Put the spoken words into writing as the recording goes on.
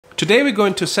Today we're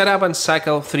going to set up and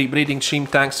cycle 3 breeding shrimp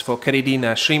tanks for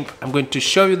Caridina shrimp. I'm going to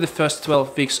show you the first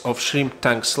 12 weeks of shrimp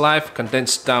tanks life,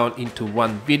 condensed down into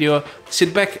one video.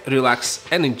 Sit back, relax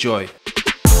and enjoy.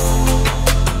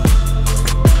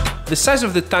 The size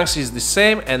of the tanks is the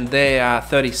same and they are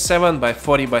 37 by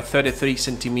 40 by 33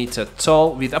 centimeter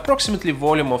tall with approximately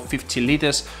volume of 50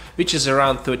 liters, which is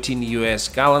around 13 US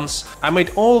gallons. I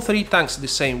made all 3 tanks the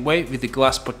same way with the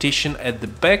glass partition at the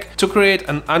back to create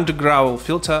an undergravel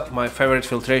filter, my favorite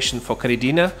filtration for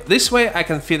Caridina. This way I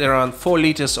can fit around 4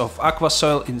 liters of aqua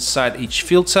soil inside each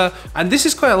filter, and this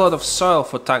is quite a lot of soil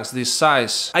for tanks this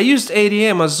size. I used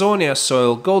ADM Azonia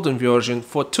soil golden version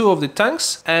for 2 of the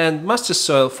tanks and master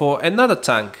soil for another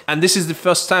tank, and this is the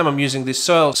first time I'm using this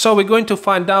soil, so we're going to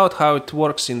find out how it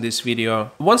works in this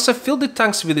video. Once I filled the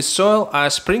tanks with the soil, I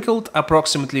sprinkled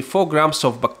approximately 4 grams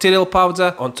of bacterial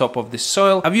powder on top of the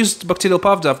soil. I've used bacterial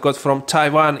powder I've got from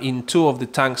Taiwan in 2 of the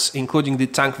tanks, including the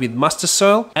tank with master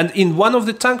soil, and in one of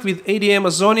the tank with ADM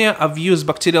Azonia I've used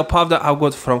bacterial powder I've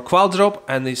got from Qualdrop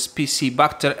and this DSP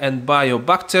Bacterial and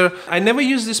Bacter. I never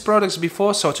used these products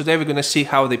before, so today we're gonna see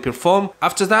how they perform.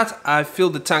 After that I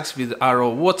filled the tanks with RO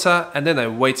water and then I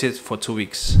waited for 2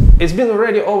 weeks. It's been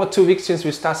already over 2 weeks since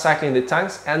we start cycling the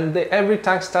tanks, and every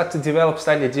tank starts to develop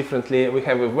slightly differently. We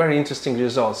have a very interesting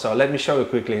result, so let me show you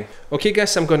quickly. Okay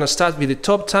guys, I'm gonna start with the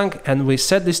top tank, and we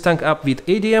set this tank up with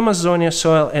ADM Azonia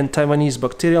soil and Taiwanese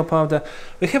bacterial powder.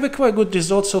 We have a quite good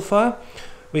result so far.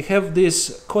 We have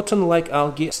this cotton-like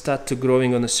algae start to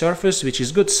growing on the surface, which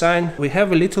is good sign. We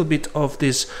have a little bit of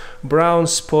these brown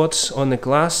spots on the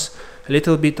glass, a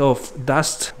little bit of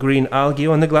dust green algae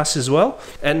on the glass as well.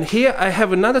 And here I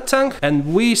have another tank,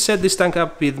 and we set this tank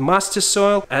up with master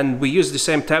soil and we use the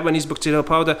same Taiwanese bacterial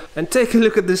powder, and take a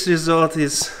look at this result.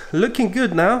 It's looking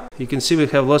good now. You can see we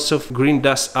have lots of green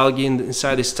dust algae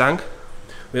inside this tank.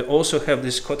 We also have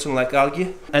this cotton-like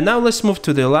algae. And now let's move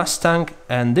to the last tank,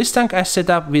 and this tank I set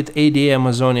up with ADM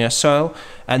Azonia soil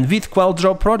and with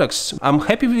Qualdrop products. I'm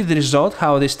happy with the result,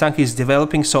 how this tank is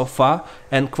developing so far,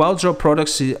 and Qualdrop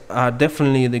products are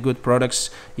definitely the good products.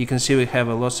 You can see we have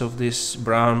lots of these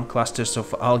brown clusters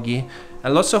of algae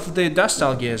and lots of the dust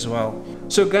algae as well.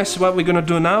 So guys, what we're gonna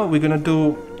do now, we're gonna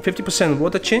do 50%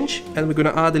 water change, and we're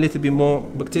gonna add a little bit more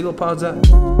bacterial powder.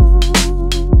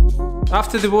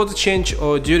 After the water change,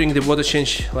 or during the water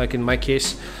change, like in my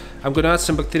case, I'm gonna add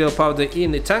some bacterial powder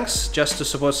in the tanks just to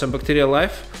support some bacterial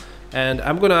life. And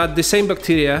I'm gonna add the same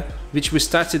bacteria which we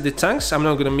started the tanks. I'm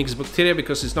not gonna mix bacteria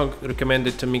because it's not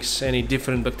recommended to mix any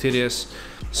different bacteria.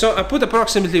 So I put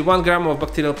approximately 1 gram of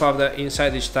bacterial powder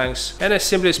inside each tanks, and I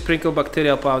simply sprinkle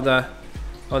bacterial powder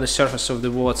on the surface of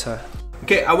the water.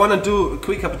 Okay, I wanna do a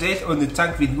quick update on the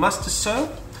tank with master soil.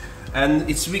 And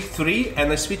it's week 3,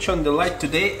 and I switch on the light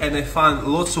today and I found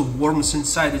lots of worms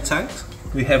inside the tank.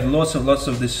 We have lots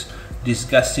of this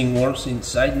disgusting worms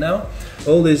inside now.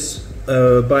 All this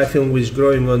biofilm which is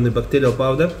growing on the bacterial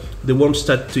powder, the worms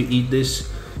start to eat this.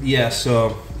 Yeah,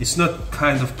 so it's not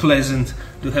kind of pleasant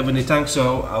to have in the tank,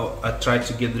 so I try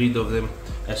to get rid of them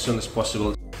as soon as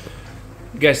possible.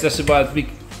 Guys, that's about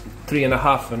week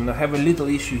 3.5, and I have a little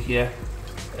issue here.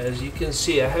 As you can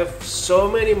see, I have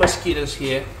so many mosquitoes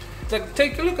here.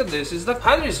 Take a look at this, it's like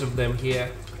hundreds of them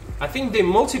here. I think they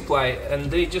multiply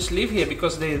and they just live here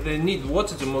because they need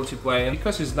water to multiply, and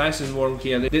because it's nice and warm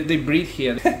here, they breed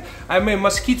here. I'm a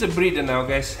mosquito breeder now,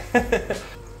 guys.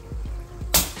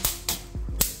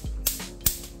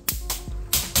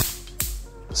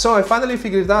 So I finally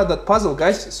figured out that puzzle,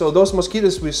 guys. So those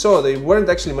mosquitoes we saw, they weren't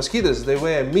actually mosquitoes, they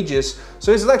were midges.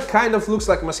 So it's like kind of looks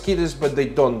like mosquitoes, but they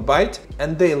don't bite.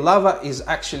 And their larva is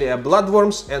actually a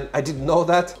bloodworms, and I didn't know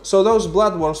that. So those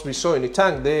bloodworms we saw in the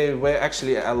tank, they were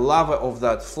actually a larva of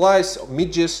that flies,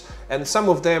 midges, and some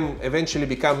of them eventually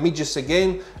become midges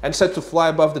again and start to fly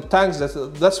above the tanks.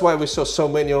 That's why we saw so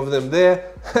many of them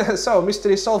there. So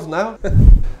mystery solved now.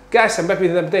 Guys, I'm back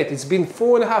with an update. It's been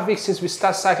 4.5 weeks since we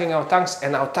started cycling our tanks,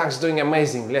 and our tank's doing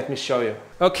amazing. Let me show you.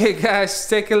 Okay guys,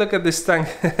 take a look at this tank.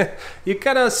 You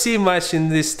cannot see much in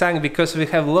this tank because we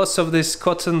have lots of this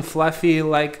cotton fluffy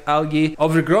like algae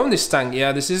overgrown this tank.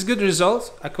 Yeah, this is a good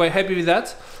result. I'm quite happy with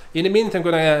that. In a minute I'm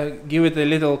gonna give it a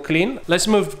little clean. Let's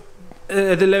move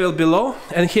the level below,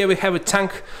 and here we have a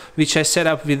tank which I set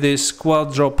up with these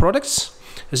Qualdrop products,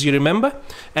 as you remember.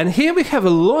 And here we have a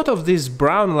lot of this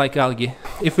brown like algae.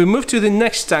 If we move to the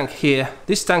next tank here,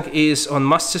 this tank is on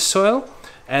master soil,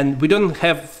 and we don't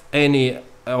have any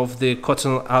of the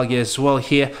cotton algae as well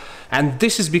here. And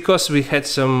this is because we had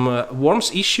some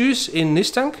worms issues in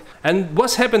this tank, And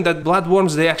what's happened that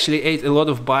bloodworms, they actually ate a lot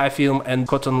of biofilm and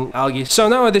cotton algae. So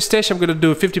now at this stage I'm going to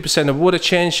do 50% of water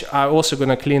change. I'm also going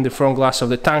to clean the front glass of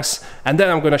the tanks, and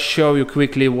then I'm going to show you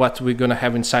quickly what we're going to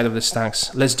have inside of these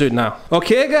tanks. Let's do it now.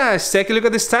 Okay guys, take a look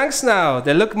at these tanks now.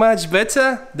 They look much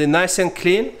better, they're nice and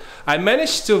clean. I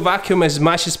managed to vacuum as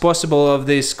much as possible of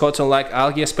this cotton-like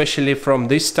algae, especially from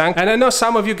this tank. And I know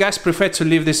some of you guys prefer to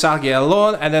leave this algae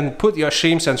alone and then put your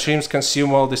shrimps, and shrimps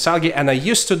consume all this algae. And I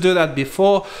used to do that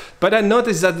before, but I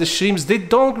noticed that the shrimps, they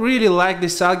don't really like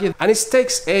this algae, and it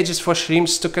takes ages for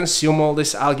shrimps to consume all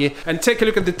this algae. And take a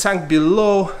look at the tank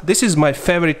below. This is my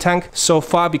favorite tank so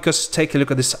far, because take a look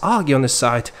at this algae on the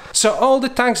side. So all the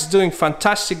tanks doing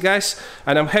fantastic, guys,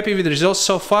 and I'm happy with the results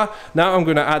so far. Now I'm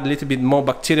gonna add a little bit more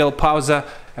bacterial powder,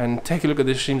 and take a look at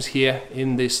the shrimps here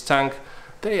in this tank.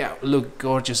 They look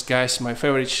gorgeous, guys, my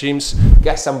favorite shrimps.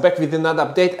 Guys, I'm back with another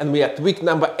update, and we're at week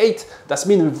number 8. That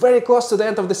means we're very close to the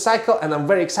end of the cycle, and I'm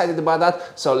very excited about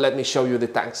that. So let me show you the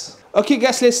tanks. Okay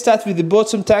guys, let's start with the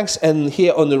bottom tanks, and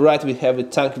here on the right we have a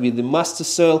tank with the master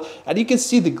soil, and you can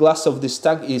see the glass of this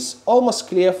tank is almost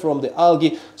clear from the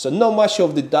algae, so not much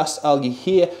of the dust algae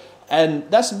here. And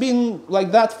that's been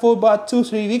like that for about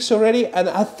 2-3 weeks already, and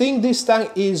I think this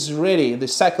tank is ready. The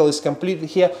cycle is completely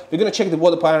here. We're gonna check the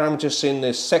water parameters in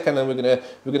a second, and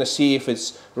we're gonna see if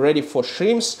it's ready for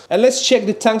shrimps. And let's check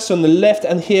the tanks on the left,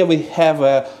 and here we have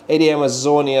AD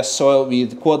Amazonia soil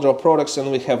with Qualdrop products, and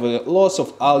we have lots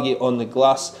of algae on the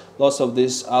glass. Lots of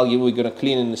this algae we're gonna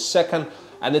clean in a second.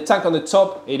 And the tank on the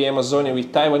top, AD Amazonia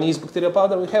with Taiwanese bacterial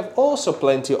powder, we have also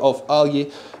plenty of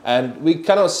algae, and we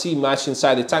cannot see much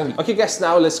inside the tank. Okay guys,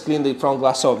 now let's clean the front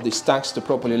glass of these tanks to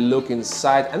properly look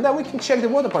inside, and then we can check the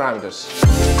water parameters.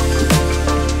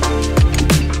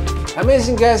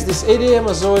 Amazing guys, this AD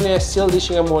Amazonia is still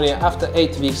dishing ammonia after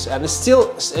 8 weeks, and it's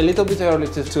still a little bit early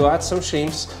to add some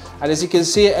shrimps. And as you can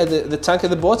see at the tank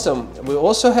at the bottom, we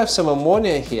also have some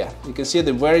ammonia here. You can see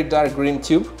the very dark green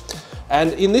tube.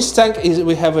 And in this tank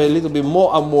we have a little bit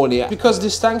more ammonia, because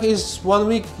this tank is 1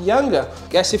 week younger.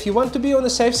 Guys, if you want to be on the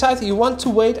safe side, you want to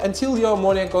wait until your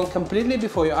ammonia gone completely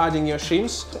before you're adding your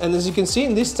shrimps. And as you can see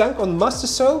in this tank on master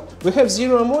soil, we have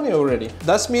 0 ammonia already.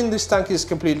 That means this tank is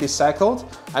completely cycled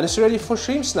and it's ready for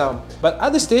shrimps now. But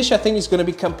at this stage I think it's going to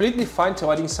be completely fine to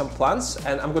adding some plants,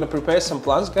 and I'm going to prepare some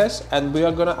plants, guys, and we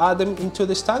are going to add them into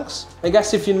these tanks. And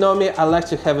guys, if you know me, I like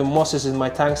to have mosses in my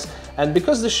tanks, and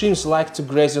because the shrimps like to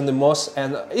graze on the moss,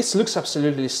 and it looks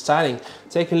absolutely stunning.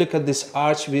 Take a look at this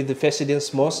arch with the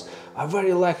Phasidens moss. I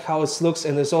very like how it looks,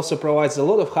 and this also provides a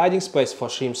lot of hiding space for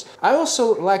shrimps. I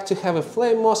also like to have a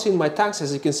flame moss in my tanks.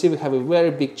 As you can see, we have a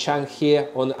very big chunk here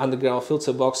on the undergravel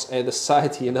filter box at the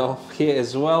side, you know, here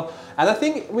as well. And I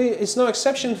think it's no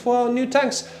exception for our new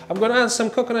tanks. I'm going to add some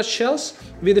coconut shells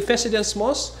with the Phasidens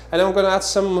moss, and I'm going to add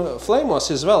some flame moss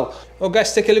as well. Oh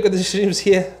guys, take a look at the shrimps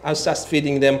here. I'll start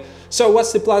feeding them. So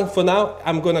what's the plan for now?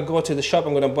 I'm going to go to the shop,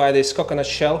 I'm going to buy this coconut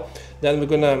shell. Then we're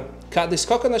going to cut this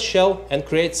coconut shell and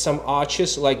create some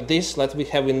arches like this, like we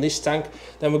have in this tank.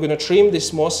 Then we're going to trim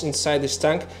this moss inside this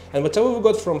tank, and whatever we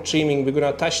got from trimming, we're going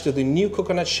to attach to the new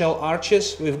coconut shell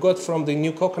arches we've got from the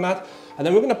new coconut. And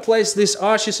then we're going to place these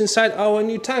arches inside our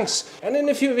new tanks. And in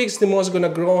a few weeks the moss is going to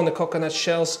grow on the coconut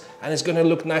shells, and it's going to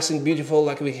look nice and beautiful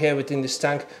like we have it in this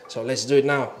tank. So let's do it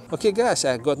now. Okay guys,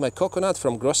 I got my coconut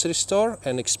from grocery store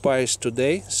and expires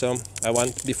today. So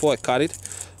before I cut it,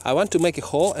 I want to make a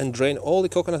hole and drain all the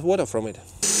coconut water from it.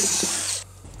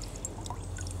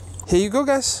 Here you go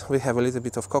guys, we have a little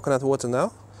bit of coconut water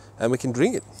now, and we can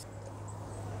drink it.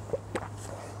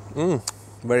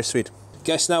 Very sweet.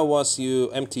 Guys, now once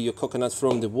you empty your coconut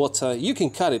from the water, you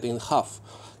can cut it in half,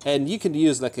 and you can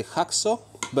use like a hacksaw,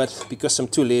 but because I'm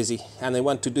too lazy and I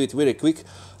want to do it very quick,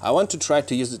 I want to try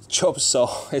to use the chop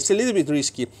saw. It's a little bit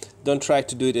risky. Don't try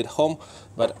to do it at home,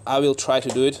 but I will try to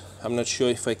do it. I'm not sure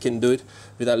if I can do it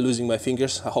without losing my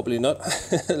fingers. Hopefully not.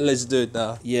 Let's do it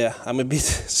now. Yeah, I'm a bit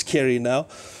scary now,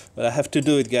 but I have to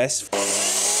do it, guys.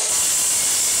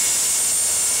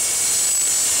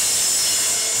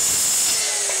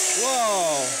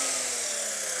 Whoa!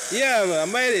 Yeah, I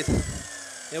made it.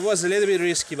 It was a little bit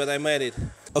risky, but I made it.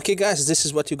 Okay guys, this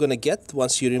is what you're gonna get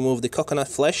once you remove the coconut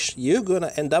flesh. You're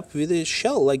gonna end up with a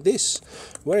shell like this.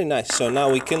 Very nice. So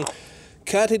now we can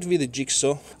cut it with a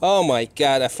jigsaw. Oh my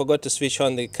god, I forgot to switch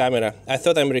on the camera. I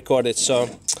thought I'm recorded, so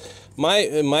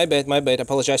my bad,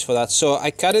 apologize for that. So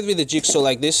I cut it with a jigsaw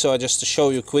like this, so just to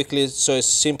show you quickly. So it's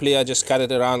simply I just cut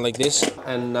it around like this.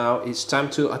 And now it's time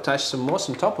to attach some moss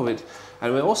on top of it.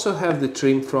 And we also have the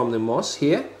trim from the moss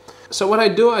here. So what I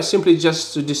do, I simply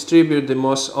just distribute the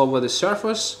moss over the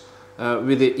surface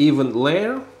with an even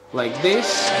layer like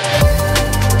this.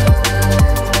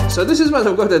 So this is what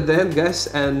I've got at the end, guys,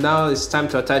 and now it's time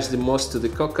to attach the moss to the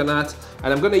coconut,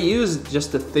 and I'm gonna use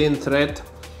just a thin thread,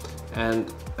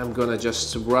 and I'm gonna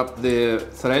just wrap the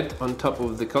thread on top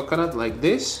of the coconut like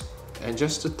this and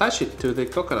just attach it to the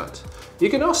coconut. You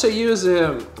can also use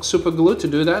super glue to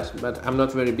do that, but I'm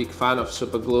not very big fan of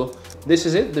super glue. This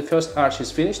is it, the first arch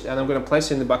is finished, and I'm gonna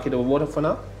place it in the bucket of water for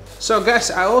now. So guys,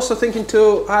 I'm also thinking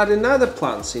to add another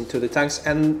plants into the tanks,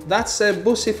 and that's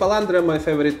Busiphalaandra, my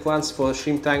favorite plants for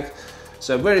shrimp tank.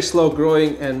 So very slow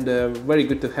growing and very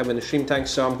good to have in a shrimp tank.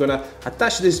 So I'm gonna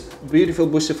attach this beautiful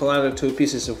Busiphalaandra to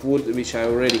pieces of wood which I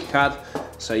already cut.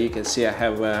 So you can see I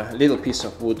have a little piece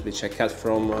of wood which I cut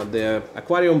from the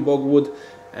aquarium bog wood,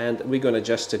 and we're gonna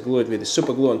just glue it with the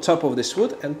super glue on top of this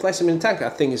wood and place them in the tank. I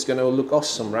think it's gonna look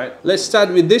awesome, right? Let's start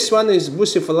with this one. Is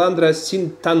Busiphalaandra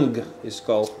Sintang is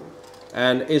called.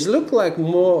 And it looks like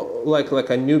more like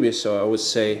a newbie, so I would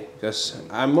say, because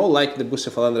I'm more like the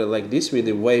Busiphalaandra like this with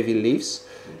the wavy leaves,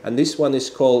 and this one is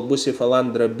called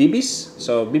Busiphalaandra bibis.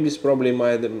 So bibis probably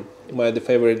my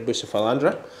favorite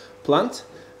Busiphalaandra plant.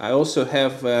 I also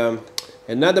have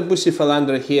another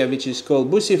Busiphalaandra here which is called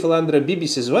Busiphalaandra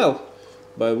bibis as well,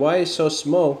 but why it's so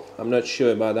small I'm not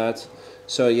sure about that.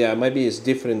 So yeah, maybe it's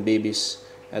different bibis.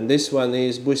 And this one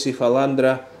is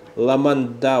Busiphalaandra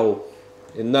lamandau,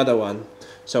 another one.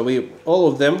 So all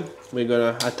of them we're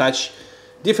gonna attach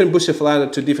different Busiphalaandra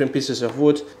to different pieces of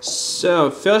wood. So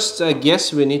first I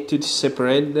guess we need to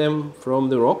separate them from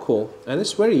the rock hole, and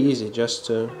it's very easy,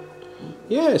 just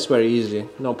yeah, it's very easy,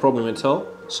 no problem at all.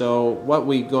 So what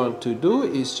we're going to do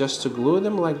is just to glue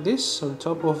them like this on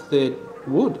top of the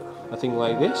wood, I think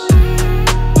like this.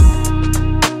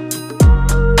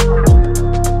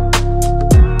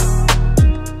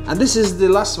 And this is the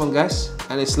last one, guys,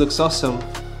 and it looks awesome.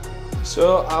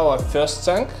 So our first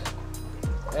tank,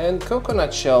 and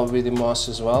coconut shell with the moss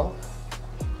as well,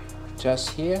 just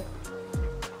here.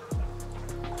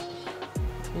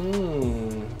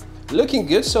 Looking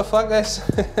good so far, guys.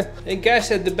 And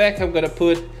guys, at the back I'm gonna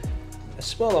put a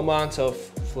small amount of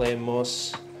flame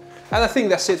moss, and I think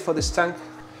that's it for this tank.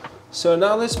 So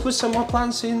now let's put some more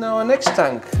plants in our next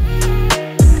tank.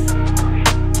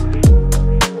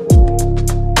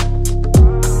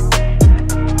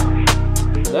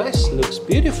 Nice, looks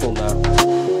beautiful now.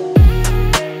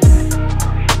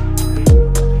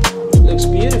 Looks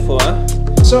beautiful, huh?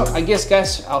 So I guess,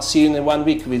 guys, I'll see you in 1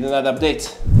 week with another update.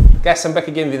 Guys, I'm back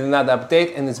again with another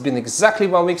update, and it's been exactly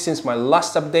 1 week since my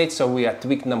last update, so we're at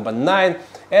week number 9.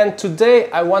 And today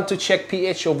I want to check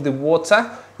pH of the water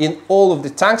in all of the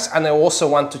tanks, and I also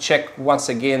want to check once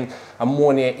again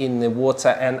ammonia in the water,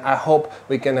 and I hope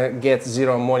we're gonna get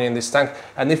zero ammonia in this tank.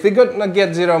 And if we're gonna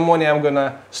get zero ammonia, I'm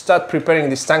gonna start preparing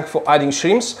this tank for adding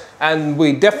shrimps, and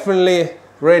we definitely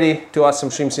ready to add some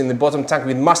shrimps in the bottom tank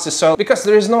with master soil, because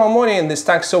there is no ammonia in this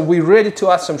tank, so we're ready to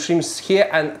add some shrimps here,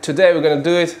 and today we're gonna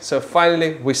do it. So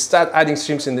finally we start adding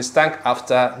shrimps in this tank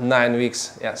after 9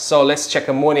 weeks. Yeah, so let's check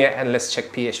ammonia and let's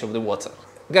check pH of the water.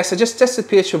 Guys, I just tested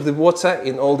pH of the water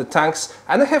in all the tanks,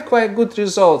 and I have quite a good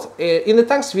result. In the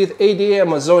tanks with ADA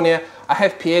Amazonia, I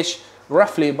have pH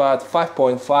roughly about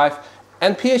 5.5,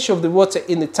 and pH of the water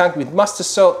in the tank with master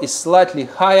soil is slightly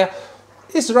higher.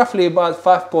 It's roughly about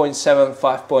 5.7,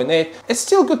 5.8. It's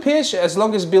still good pH as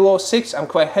long as below 6. I'm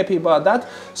quite happy about that.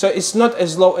 So it's not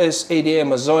as low as ADA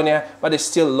Amazonia, but it's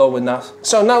still low enough.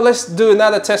 So now let's do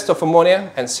another test of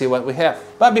ammonia and see what we have.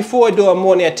 But before I do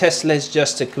ammonia test, let's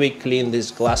just quick clean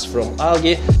this glass from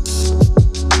algae.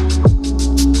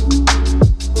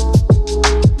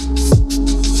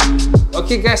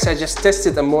 Okay guys, I just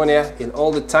tested ammonia in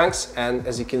all the tanks, and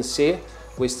as you can see,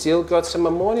 we still got some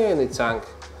ammonia in the tank.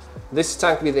 This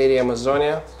tank with ADA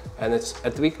Amazonia, and it's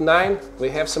at week 9, we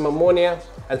have some ammonia,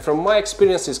 and from my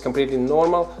experience it's completely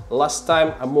normal. Last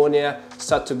time ammonia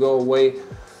started to go away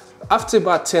after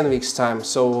about 10 weeks time,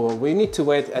 so we need to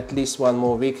wait at least 1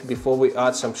 more week before we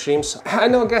add some shrimps. I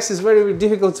know guys, it's very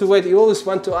difficult to wait. You always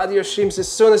want to add your shrimps as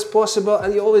soon as possible,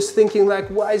 and you're always thinking like,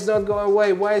 why is not going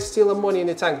away, why is still ammonia in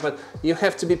the tank? But you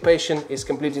have to be patient, it's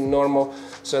completely normal.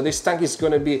 So this tank is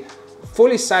going to be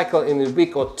fully cycled in a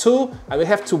week or 2, and we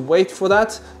have to wait for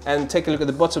that. And take a look at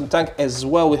the bottom tank as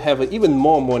well. We have even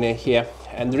more ammonia here,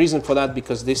 and the reason for that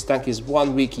because this tank is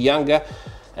 1 week younger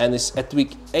and it's at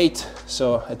week 8,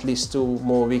 so at least 2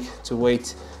 more weeks to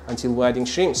wait until we're adding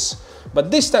shrimps.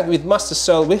 But this tank with master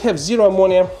soil, we have zero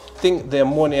ammonia. I think the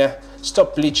ammonia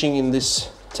stopped bleaching in this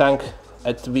tank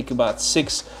at week about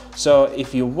 6. So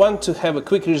if you want to have a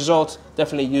quick result,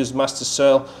 definitely use mustard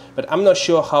soil, but I'm not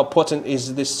sure how potent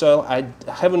is this soil. I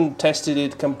haven't tested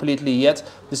it completely yet.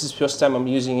 This is the first time I'm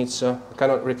using it, so I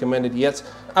cannot recommend it yet.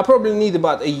 I probably need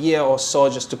about a year or so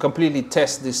just to completely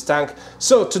test this tank.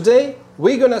 So today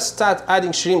we're gonna start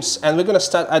adding shrimps, and we're gonna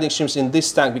start adding shrimps in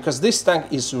this tank because this tank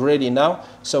is ready now,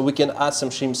 so we can add some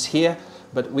shrimps here.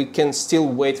 But we can still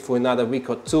wait for another week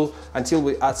or two until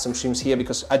we add some shrimps here,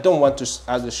 because I don't want to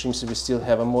add the shrimps if we still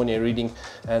have ammonia reading,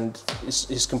 and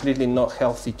it's completely not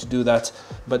healthy to do that.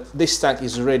 But this tank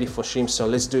is ready for shrimps, so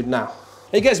let's do it now.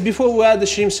 Hey guys, before we add the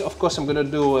shrimps, of course I'm gonna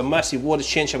do a massive water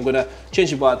change. I'm gonna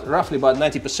change roughly about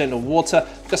 90% of water,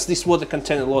 because this water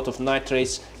contains a lot of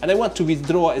nitrates, and I want to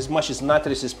withdraw as much as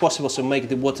nitrates as possible, so make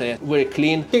the water very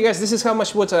clean. Okay guys, this is how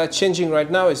much water I'm changing right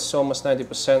now. It's almost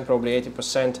 90%, probably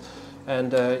 80%.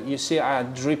 And you see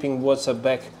I'm dripping water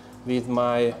back with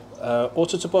my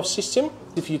auto top off system.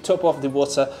 If you top off the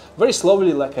water very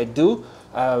slowly like I do,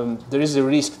 there is a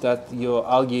risk that your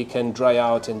algae can dry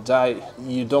out and die.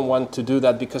 You don't want to do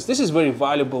that, because this is very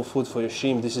valuable food for your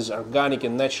shrimp. This is organic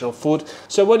and natural food.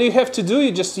 So what you have to do,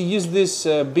 you just use this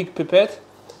big pipette,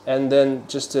 and then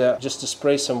just to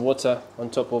spray some water on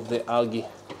top of the algae.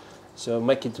 So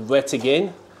make it wet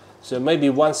again. So maybe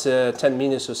once 10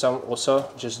 minutes or so,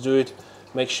 just do it.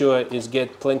 Make sure it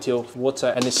get plenty of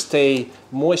water and it stay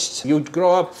moist. You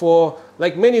grow up for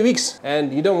like many weeks,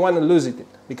 and you don't want to lose it,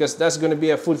 because that's going to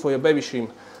be a food for your baby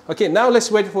shrimp. Okay, now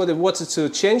let's wait for the water to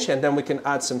change, and then we can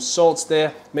add some salts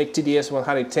there, make TDS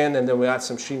 110, and then we add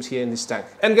some shrimps here in this tank.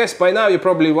 And guys, by now you're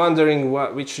probably wondering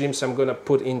which shrimps I'm going to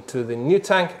put into the new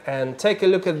tank. And take a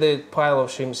look at the pile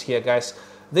of shrimps here, guys.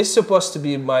 This is supposed to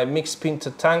be my mixed pinter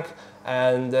tank.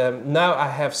 And now I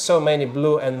have so many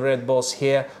blue and red balls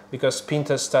here, because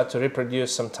pinters start to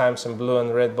reproduce sometimes some blue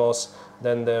and red balls.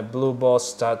 Then the blue balls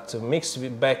start to mix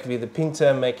back with the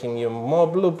pinter, making you more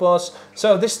blue balls.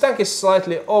 So this tank is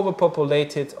slightly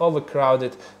overpopulated,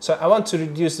 overcrowded. So I want to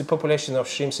reduce the population of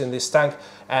shrimps in this tank,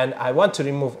 and I want to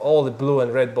remove all the blue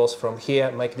and red balls from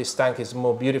here, make this tank is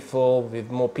more beautiful with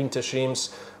more pinter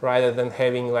shrimps, rather than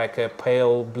having like a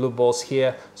pale blue balls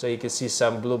here. So you can see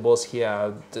some blue balls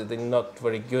here, they're not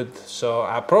very good. So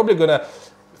I'm probably gonna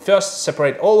first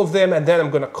separate all of them, and then I'm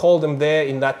gonna call them there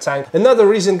in that tank. Another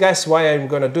reason, guys, why I'm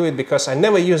gonna do it, because I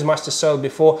never used mustard soil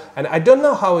before, and I don't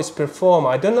know how it's performed.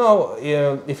 I don't know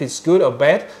if it's good or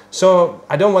bad, so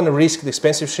I don't want to risk the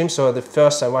expensive shrimp. So the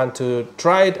first I want to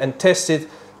try it and test it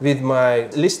with my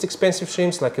least expensive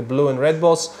shrimps, like a blue and red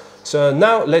balls. So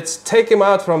now let's take them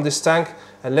out from this tank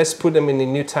and let's put them in the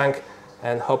new tank,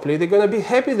 and hopefully they're gonna be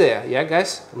happy there. Yeah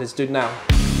guys, let's do it now.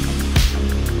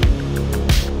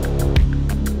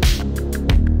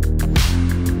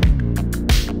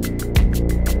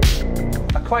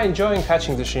 Quite enjoying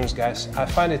catching the shrimps, guys. I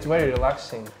find it very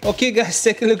relaxing. Okay guys,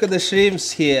 take a look at the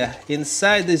shrimps here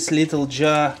inside this little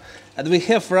jar, and we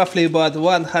have roughly about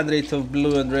 100 of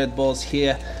blue and red balls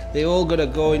here. They all gonna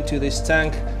go into this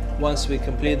tank once we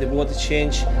complete the water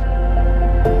change.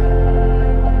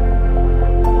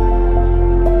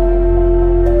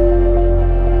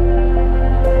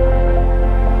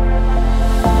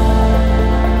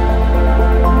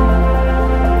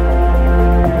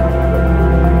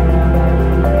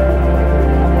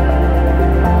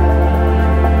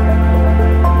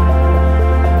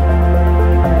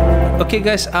 Okay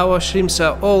guys, our shrimps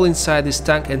are all inside this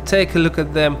tank, and take a look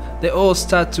at them. They all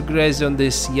start to graze on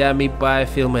this yummy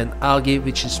biofilm and algae,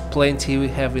 which is plenty we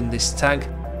have in this tank.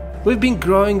 We've been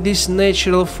growing this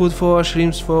natural food for our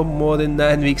shrimps for more than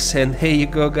 9 weeks, and here you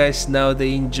go guys, now they're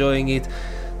enjoying it.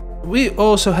 We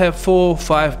also have 4 or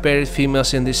 5 buried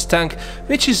females in this tank,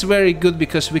 which is very good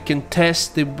because we can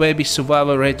test the baby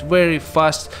survival rate very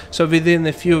fast. So within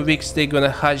a few weeks they're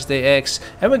gonna hatch their eggs,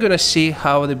 and we're gonna see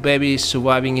how the baby is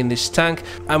surviving in this tank.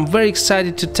 I'm very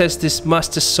excited to test this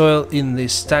mustard soil in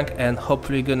this tank, and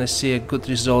hopefully gonna see a good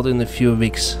result in a few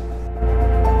weeks.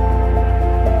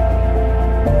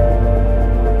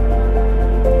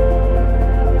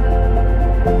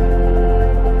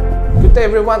 Good day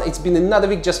everyone, it's been another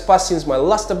week just passed since my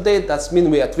last update. That's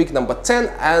mean we're at week number 10,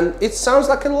 and it sounds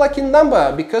like a lucky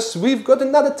number because we've got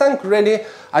another tank ready.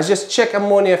 I just checked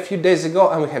ammonia a few days ago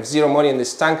and we have 0 ammonia in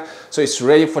this tank, so it's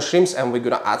ready for shrimps, and we're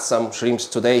gonna add some shrimps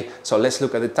today. So let's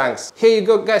look at the tanks. Here you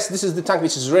go guys, this is the tank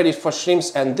which is ready for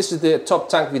shrimps, and this is the top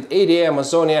tank with 80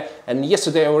 Amazonia. And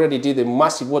yesterday I already did a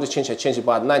massive water change. I changed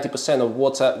about 90% of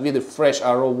water with the fresh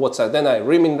RO water. Then I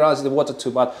remineralized the water to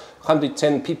about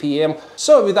 110 ppm.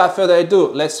 So without further ado,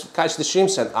 let's catch the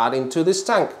shrimps and add into this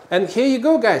tank. And here you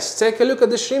go guys, take a look at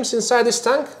the shrimps inside this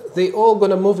tank. They all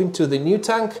gonna move into the new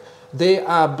tank. They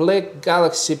are Black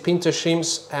Galaxy Pinto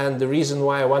shrimps, and the reason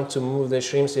why I want to move the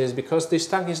shrimps is because this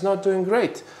tank is not doing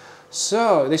great.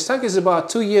 So this tank is about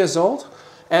 2 years old,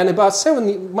 and about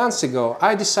 7 months ago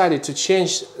I decided to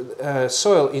change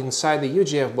soil inside the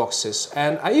UGF boxes,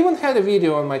 and I even had a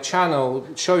video on my channel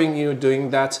showing you doing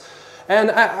that. And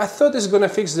I thought it's gonna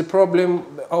fix the problem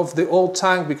of the old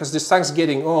tank, because this tank's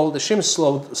getting old. The shrimps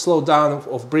slow down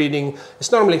of breeding.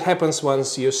 This normally happens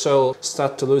once your soil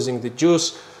starts to losing the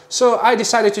juice. So I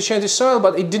decided to change the soil,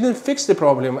 but it didn't fix the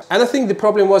problem. And I think the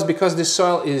problem was because the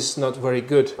soil is not very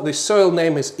good. The soil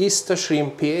name is Ista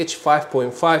Shrimp pH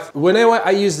 5.5. Whenever I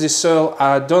use this soil,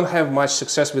 I don't have much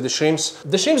success with the shrimps.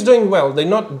 The shrimps doing well, they're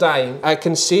not dying. I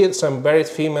can see some buried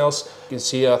females. You can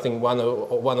see, I think, one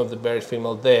of the buried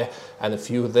female there, and a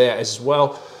few there as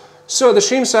well. So the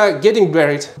shrimps are getting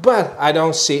buried, but I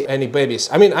don't see any babies.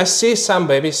 I mean, I see some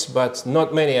babies, but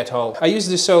not many at all. I use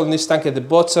the soil in this tank at the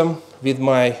bottom with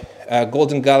my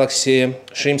Golden Galaxy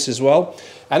shrimps as well.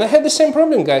 And I had the same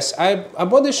problem, guys. I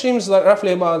bought the shrimps like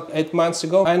roughly about 8 months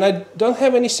ago, and I don't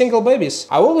have any single babies.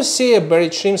 I always see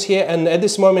buried shrimps here, and at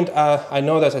this moment I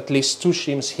know that at least 2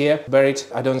 shrimps here buried.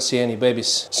 I don't see any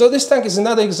babies. So this tank is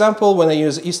another example when I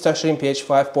use Ista Shrimp pH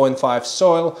 5.5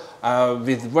 soil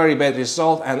with very bad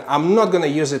result, and I'm not gonna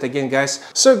use it again, guys.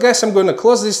 So guys, I'm gonna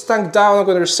close this tank down. I'm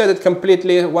gonna reset it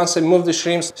completely once I move the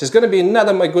shrimps. This is gonna be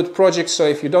another my good project, so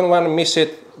if you don't want to miss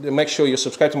it, make sure you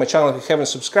subscribe to my channel if you haven't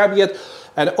subscribed yet.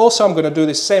 And also I'm going to do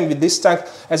the same with this tank.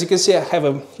 As you can see, I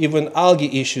have even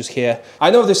algae issues here. I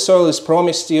know this soil is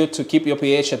promised you to keep your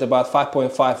pH at about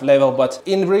 5.5 level, but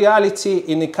in reality,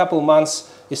 in a couple months,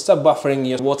 it starts buffering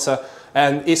your water,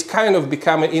 and it's kind of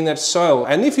becoming inert soil.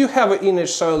 And if you have an inert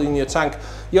soil in your tank,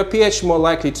 your pH more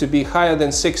likely to be higher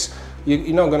than 6.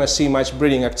 You're not going to see much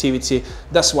breeding activity.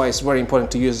 That's why it's very important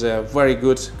to use a very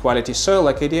good quality soil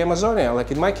like AD Amazonia,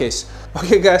 like in my case.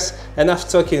 Okay guys, enough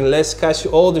talking. Let's catch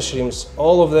all the shrimps,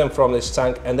 all of them from this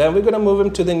tank, and then we're going to move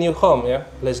them to the new home. Yeah,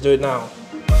 let's do it now.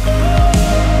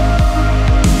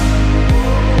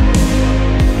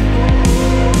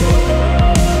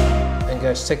 And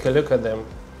guys, take a look at them.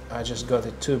 I just got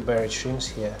the 2 buried shrimps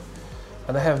here,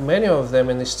 and I have many of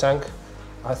them in this tank.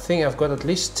 I think I've got at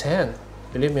least 10.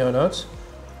 Believe me or not.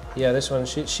 Yeah, this one,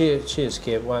 she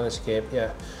escaped, one escaped,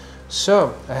 yeah.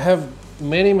 So, I have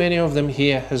many of them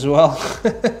here as well.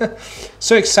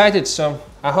 So excited, so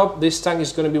I hope this tank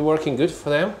is going to be working good for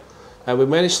them. And we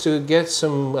managed to get a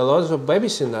lot of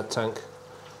babies in that tank.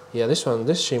 Yeah, this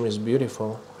shrimp is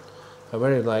beautiful. I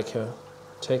very like her.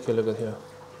 Take a look at her.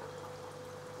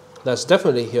 That's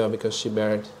definitely her because she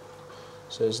buried.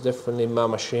 So it's definitely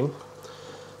mama shrimp.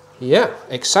 Yeah,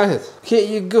 excited. Here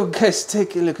you go, guys.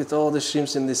 Take a look at all the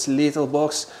shrimps in this little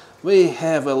box. We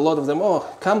have a lot of them. Oh,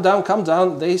 calm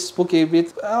down. They spooky a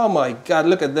bit. Oh my god,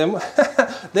 look at them.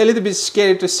 They're a little bit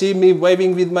scared to see me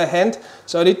waving with my hand,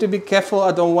 so I need to be careful.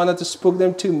 I don't want it to spook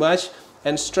them too much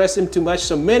and stress them too much.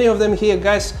 So many of them here,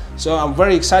 guys. So I'm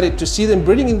very excited to see them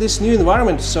breeding in this new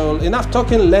environment. So enough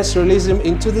talking, let's release them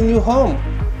into the new home.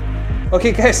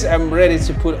 Okay guys, I'm ready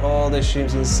to put all the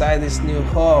shrimps inside this new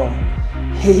home.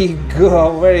 Here you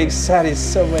go, I'm very excited.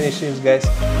 So many shrimps, guys.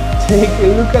 Take a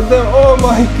look at them. Oh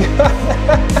my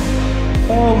god.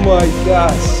 Oh my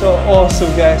god, so awesome,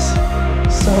 guys.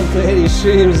 So many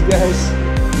shrimps, guys.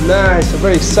 Nice, I'm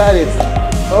very excited.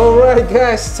 Alright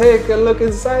guys, take a look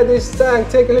inside this tank.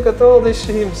 Take a look at all the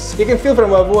shrimps. You can feel from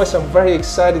my voice I'm very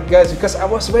excited, guys, because I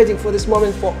was waiting for this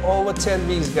moment for over 10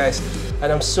 weeks, guys.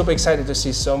 And I'm super excited to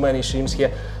see so many shrimps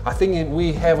here. I think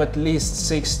we have at least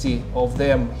 60 of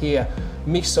them here.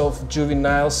 Mix of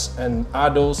juveniles and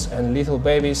adults and little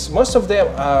babies. Most of them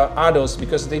are adults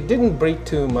because they didn't breed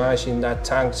too much in that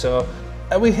tank. So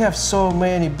we have so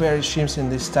many buried shrimps in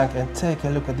this tank. And take a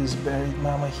look at this buried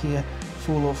mama here,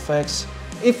 full of eggs.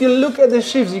 If you look at the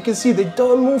shrimps, you can see they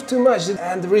don't move too much,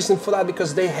 and the reason for that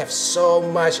because they have so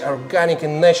much organic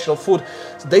and natural food.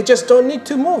 They just don't need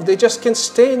to move. They just can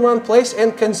stay in one place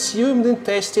and consume the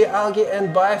tasty algae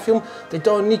and biofilm. They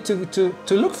don't need to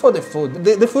look for the food.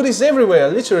 The food is everywhere,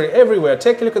 literally everywhere.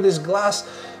 Take a look at this glass.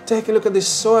 Take a look at this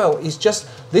soil. It's just,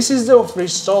 this is the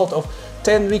result of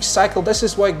 10-week cycle. This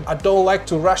is why I don't like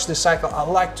to rush the cycle. I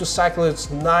like to cycle it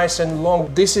nice and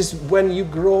long. This is when you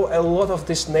grow a lot of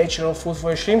this natural food for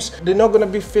your shrimps. They're not going to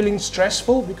be feeling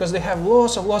stressful because they have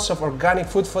lots of organic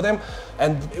food for them.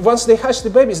 And once they hatch the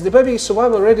baby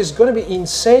survival rate is going to be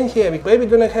insane here. The baby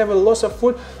going to have a lot of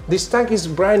food. This tank is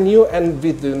brand new and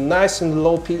with the nice and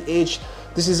low pH.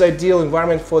 This is ideal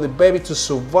environment for the baby to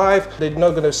survive. They're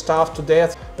not going to starve to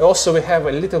death. Also, we have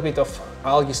a little bit of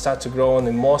algae start to grow on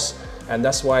the moss. and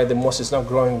that's why the moss is not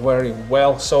growing very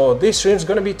well. So these shrimps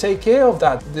going to be take care of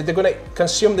that. They're going to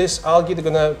consume this algae, they're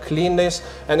going to clean this.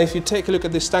 And if you take a look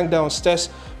at this tank downstairs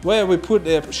where we put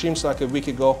the shrimps like a week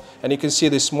ago, and you can see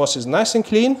this moss is nice and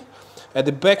clean. At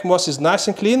the back, moss is nice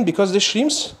and clean because the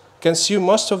shrimps consume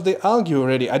most of the algae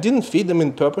already. I didn't feed them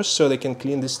in purpose so they can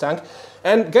clean this tank.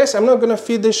 And guys, I'm not going to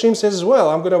feed the shrimps as well.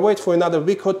 I'm going to wait for another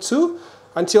week or two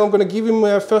until I'm going to give him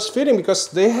first feeding, because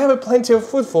they have plenty of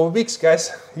food for weeks,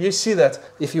 guys. You see that.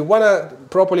 If you want to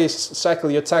properly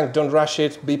cycle your tank, don't rush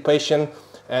it, be patient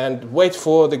and wait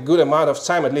for the good amount of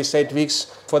time, at least 8 weeks,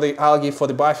 for the algae, for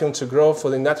the biofilm to grow, for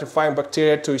the nitrifying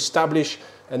bacteria to establish,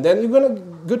 and then you're gonna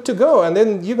good to go, and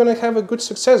then you're gonna have a good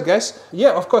success, guys.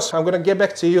 Yeah, of course, I'm gonna get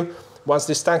back to you once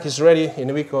this tank is ready in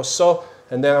a week or so,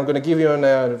 and then I'm gonna give you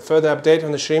a further update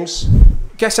on the shrimps.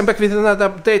 Guys, I'm back with another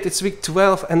update. It's week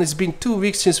 12 and it's been 2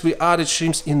 weeks since we added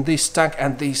shrimps in this tank,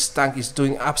 and this tank is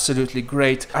doing absolutely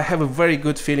great. I have a very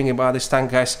good feeling about this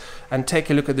tank, guys, and take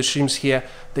a look at the shrimps here.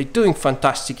 They're doing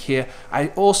fantastic here. I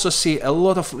also see a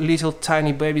lot of little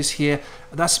tiny babies here.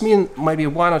 That's mean maybe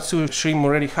 1 or 2 shrimp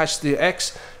already hatched the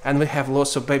eggs, and we have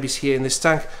lots of babies here in this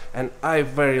tank, and I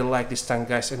very like this tank,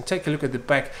 guys. And take a look at the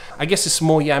back. I guess it's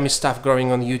more yummy stuff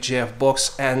growing on the UGF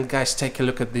box. And guys, take a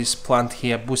look at this plant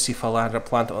here, Businesses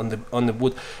plant on the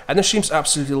wood, and the shrimps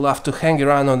absolutely love to hang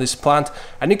around on this plant.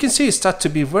 And you can see it start to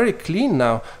be very clean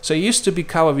now. So it used to be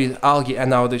covered with algae, and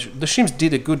now the shrimps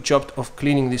did a good job of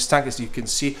cleaning this tank. As you can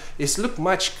see, it's looked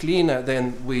much cleaner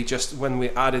than when we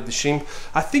added the shrimp.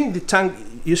 I think the tank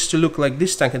used to look like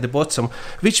this tank at the bottom,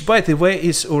 which by the way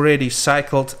is already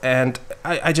cycled, and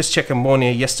I just checked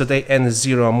ammonia yesterday and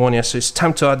 0 ammonia, so it's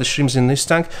time to add the shrimps in this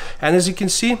tank. And as you can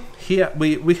see here,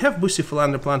 we have Businesses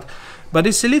plant, but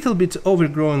it's a little bit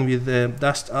overgrown with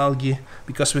dust algae,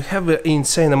 because we have an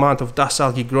insane amount of dust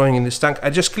algae growing in this tank. I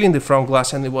just cleaned the front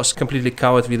glass and it was completely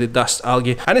covered with the dust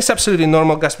algae, and it's absolutely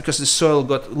normal, guys, because the soil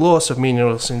got lots of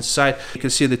minerals inside. You can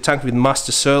see the tank with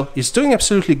master soil is doing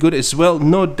absolutely good as well.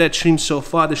 No dead shrimps so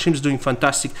far. The shrimps doing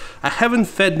fantastic. I haven't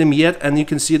fed them yet, and you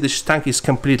can see this tank is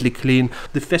completely clean.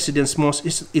 The Pheasant's moss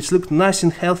it's looked nice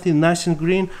and healthy, nice and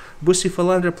green.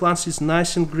 Businesses plants is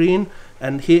nice and green,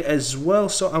 and here as well,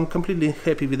 so I'm completely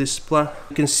happy with this plant.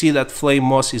 You can see that flame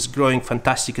moss is growing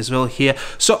fantastic as well here.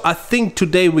 So I think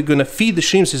today we're gonna feed the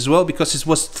shrimps as well, because it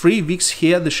was 3 weeks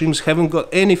here, the shrimps haven't got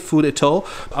any food at all.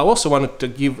 I also wanted to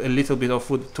give a little bit of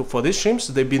food for these shrimps.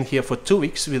 They've been here for 2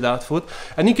 weeks without food,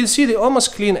 and you can see they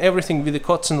almost clean everything with the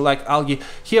cotton-like algae.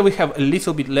 Here we have a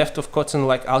little bit left of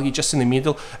cotton-like algae just in the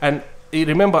middle, and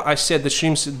remember I said the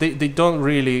shrimps, they don't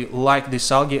really like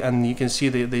this algae, and you can see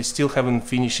they still haven't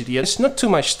finished it yet. It's not too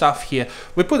much stuff here.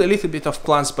 We put a little bit of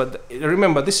plants, but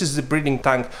remember this is the breeding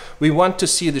tank. We want to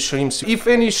see the shrimps. If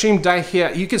any shrimp die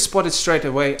here, you can spot it straight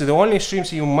away. The only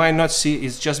shrimps you might not see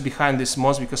is just behind this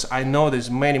moss, because I know there's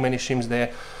many shrimps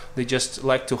there. They just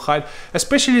like to hide,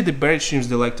 especially the buried shrimps.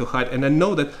 They like to hide, and I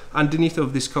know that underneath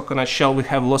of this coconut shell we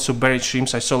have lots of buried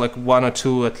shrimps. I saw like 1 or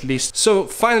 2 at least. So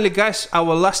finally, guys,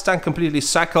 our last tank completely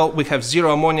cycled. We have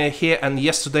 0 ammonia here, and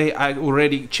yesterday I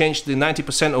already changed the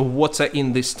 90% of water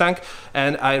in this tank,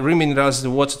 and I remineralized the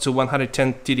water to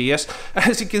 110 TDS.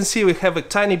 As you can see, we have a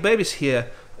tiny babies here.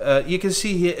 You can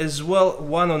see here as well,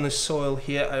 one on the soil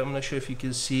here. I'm not sure if you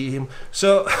can see him.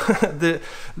 So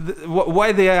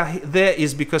why they are there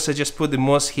is because I just put the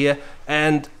moss here,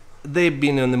 and they've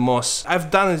been on the moss. I've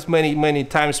done this many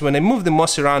times. When I move the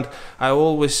moss around, I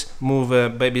always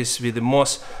move babies with the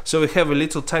moss. So we have a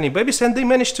little tiny babies, and they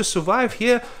managed to survive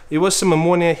here. It was some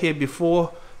ammonia here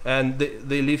before, and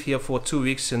they live here for 2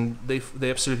 weeks, and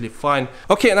they're absolutely fine.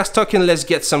 Okay, enough talking, let's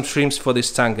get some shrimps for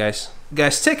this tank, guys.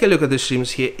 Guys, take a look at the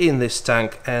shrimps here in this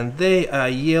tank, and they are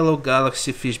yellow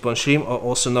galaxy fishbone shrimp, or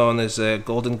also known as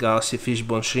golden galaxy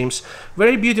fishbone shrimps.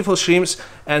 Very beautiful shrimps,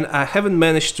 and I haven't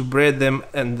managed to breed them,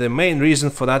 and the main reason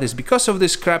for that is because of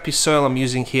this crappy soil I'm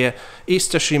using here.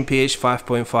 Ista shrimp pH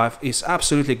 5.5 is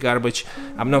absolutely garbage.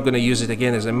 I'm not going to use it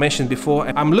again, as I mentioned before.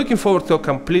 I'm looking forward to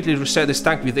completely reset this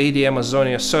tank with ADM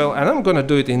Azonia soil, and I'm going to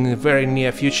do it in the very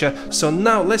near future. So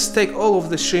now let's take all of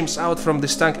the shrimps out from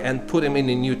this tank and put them in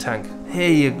a new tank. Here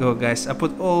you go, guys. I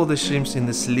put all the shrimps in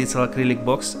this little acrylic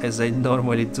box, as I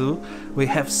normally do. We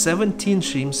have 17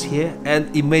 shrimps here,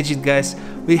 and imagine, guys,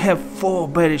 we have 4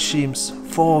 buried shrimps,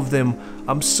 4 of them.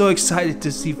 I'm so excited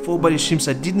to see 4 buried shrimps.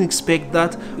 I didn't expect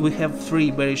that. We have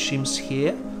 3 buried shrimps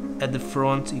here at the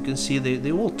front. You can see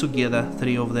they're all together,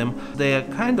 3 of them. They are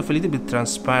kind of a little bit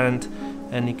transparent,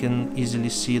 and you can easily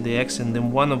see the eggs, and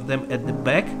then one of them at the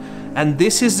back. And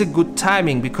this is a good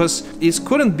timing because it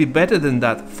couldn't be better than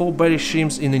that. 4 baby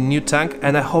shrimps in a new tank,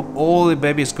 and I hope all the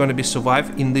babies gonna be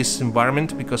survive in this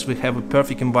environment because we have a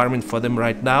perfect environment for them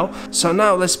right now. So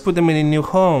now let's put them in a new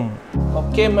home.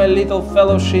 Okay, my little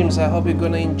fellow shrimps, I hope you're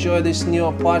gonna enjoy these new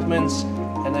apartments,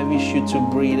 and I wish you to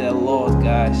breed a lot,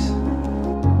 guys.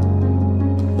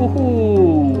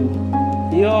 Woohoo!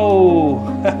 Yo!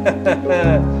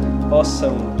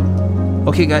 Awesome.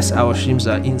 Okay guys, our shrimps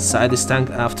are inside this tank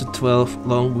after 12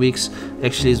 long weeks.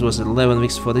 Actually it was 11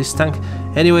 weeks for this tank.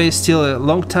 Anyway, still a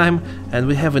long time, and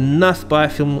we have enough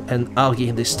biofilm and algae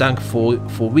in this tank for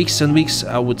weeks and weeks.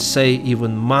 I would say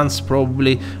even months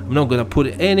probably. I'm not gonna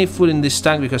put any food in this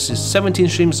tank because it's 17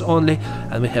 shrimps only,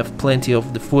 and we have plenty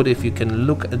of the food. If you can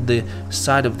look at the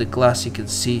side of the glass, you can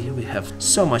see we have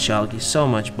so much algae, so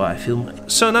much biofilm.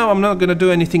 So now I'm not gonna do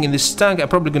anything in this tank. I'm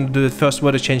probably gonna do the first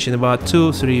water change in about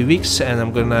 2-3 weeks, and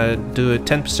I'm gonna do a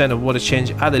 10% of water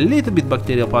change, add a little bit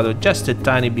bacterial powder, just a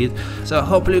tiny bit. So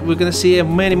hopefully we're gonna see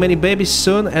many babies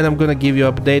soon, and I'm gonna give you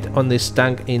an update on this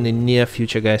tank in the near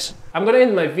future, guys. I'm gonna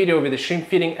end my video with the shrimp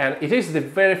feeding, and it is the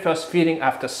very first feeding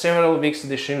after several weeks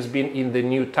the shrimps been in the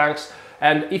new tanks.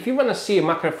 And if you wanna see a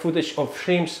macro footage of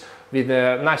shrimps with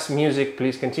nice music,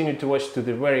 please continue to watch to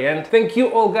the very end. Thank you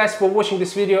all guys for watching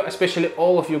this video, especially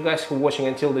all of you guys who are watching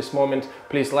until this moment.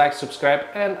 Please like, subscribe,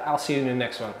 and I'll see you in the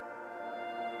next one.